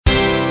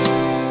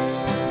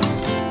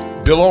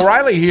Bill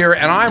O'Reilly here,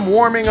 and I'm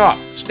warming up.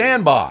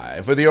 Stand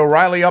by for the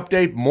O'Reilly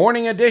Update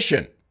Morning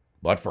Edition.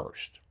 But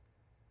first.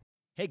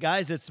 Hey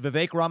guys, it's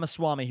Vivek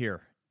Ramaswamy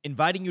here,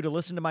 inviting you to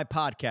listen to my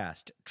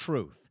podcast,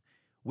 Truth.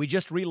 We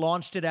just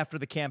relaunched it after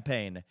the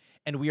campaign,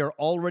 and we are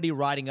already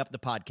riding up the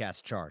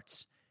podcast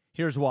charts.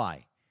 Here's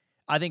why.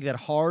 I think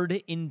that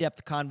hard,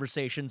 in-depth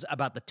conversations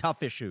about the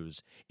tough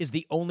issues is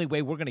the only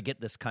way we're going to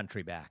get this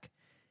country back.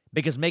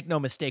 Because make no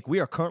mistake,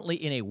 we are currently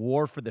in a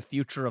war for the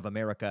future of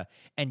America,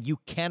 and you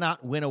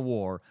cannot win a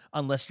war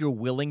unless you're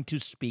willing to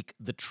speak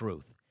the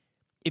truth.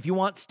 If you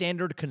want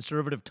standard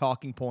conservative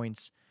talking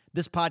points,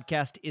 this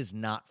podcast is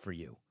not for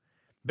you.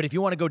 But if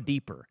you want to go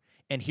deeper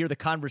and hear the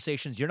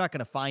conversations you're not going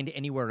to find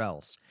anywhere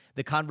else,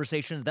 the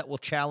conversations that will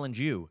challenge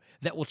you,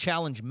 that will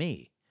challenge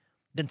me,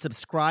 then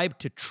subscribe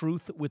to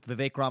Truth with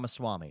Vivek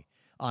Ramaswamy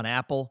on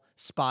Apple,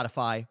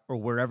 Spotify, or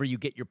wherever you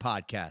get your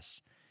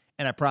podcasts.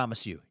 And I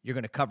promise you, you're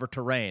going to cover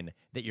terrain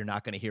that you're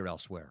not going to hear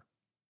elsewhere.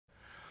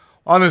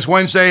 On this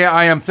Wednesday,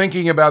 I am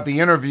thinking about the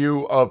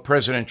interview of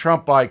President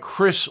Trump by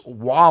Chris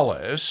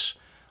Wallace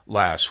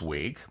last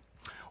week,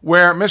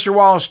 where Mr.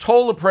 Wallace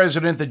told the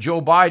president that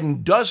Joe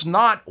Biden does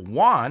not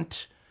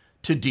want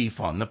to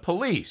defund the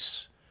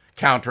police,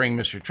 countering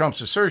Mr.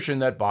 Trump's assertion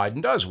that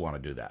Biden does want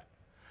to do that.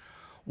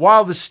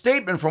 While the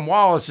statement from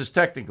Wallace is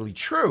technically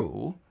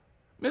true,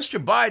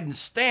 Mr. Biden's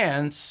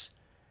stance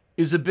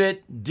is a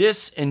bit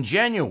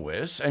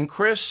disingenuous, and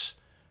Chris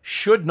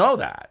should know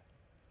that.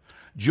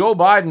 Joe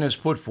Biden has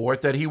put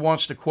forth that he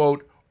wants to,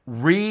 quote,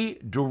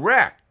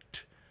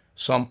 redirect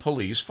some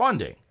police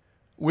funding,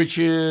 which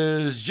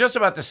is just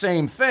about the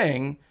same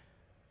thing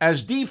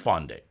as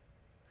defunding.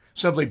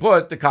 Simply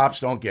put, the cops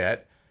don't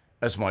get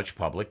as much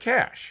public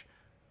cash.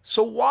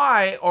 So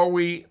why are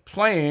we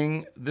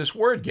playing this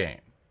word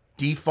game?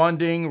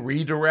 Defunding,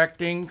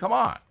 redirecting, come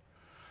on.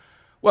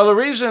 Well, the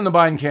reason the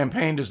Biden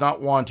campaign does not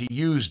want to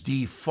use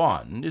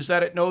defund is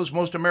that it knows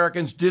most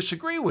Americans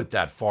disagree with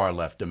that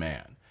far-left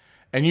demand,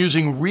 and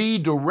using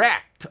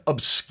redirect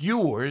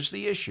obscures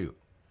the issue.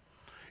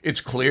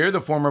 It's clear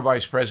the former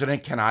vice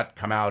president cannot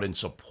come out in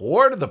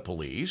support of the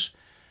police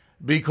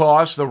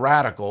because the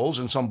radicals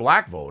and some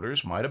black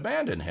voters might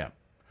abandon him.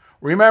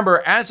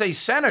 Remember, as a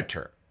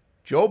senator,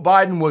 Joe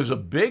Biden was a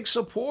big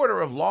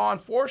supporter of law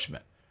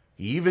enforcement.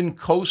 He even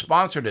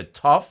co-sponsored a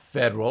tough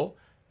federal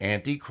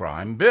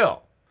anti-crime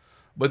bill.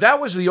 But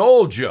that was the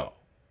old Joe.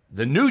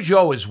 The new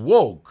Joe is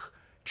woke,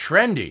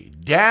 trendy,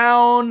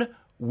 down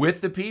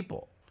with the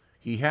people.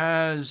 He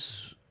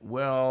has,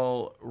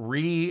 well,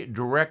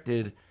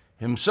 redirected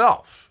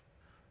himself.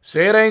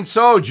 Say it ain't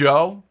so,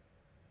 Joe.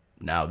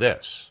 Now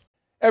this.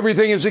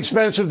 Everything is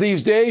expensive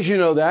these days, you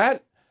know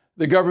that.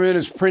 The government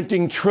is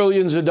printing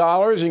trillions of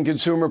dollars and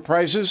consumer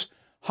prices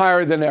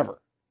higher than ever.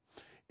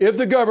 If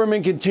the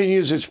government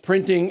continues its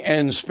printing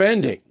and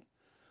spending,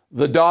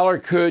 the dollar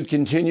could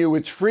continue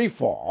its free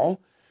fall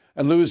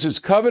and lose its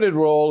coveted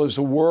role as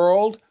the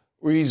world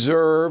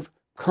reserve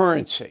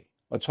currency.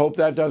 Let's hope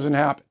that doesn't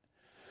happen.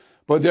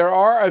 But there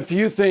are a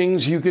few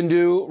things you can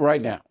do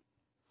right now.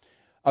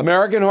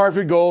 American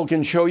Hartford Gold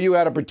can show you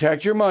how to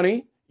protect your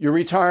money, your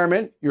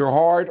retirement, your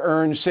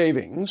hard-earned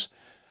savings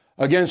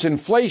against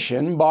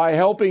inflation by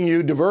helping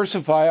you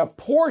diversify a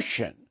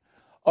portion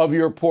of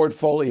your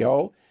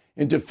portfolio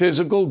into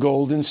physical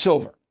gold and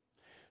silver.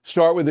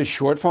 Start with a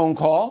short phone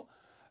call,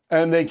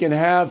 and they can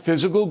have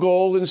physical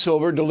gold and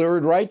silver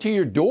delivered right to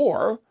your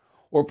door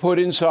or put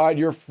inside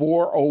your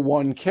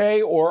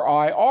 401k or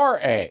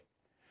IRA.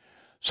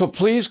 So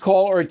please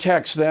call or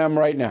text them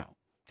right now.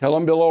 Tell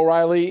them Bill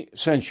O'Reilly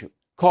sent you.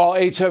 Call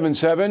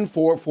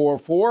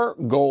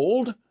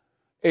 877-444-GOLD,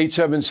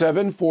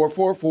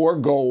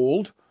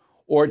 877-444-GOLD,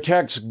 or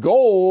text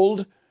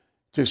GOLD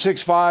to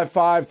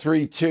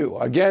 65532.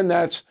 Again,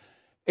 that's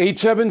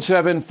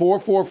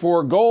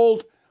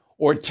 877-444-GOLD,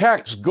 or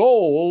text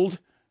GOLD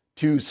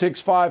to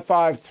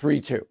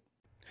 65532.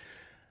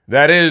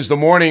 That is the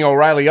Morning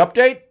O'Reilly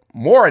Update.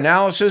 More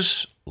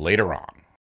analysis later on.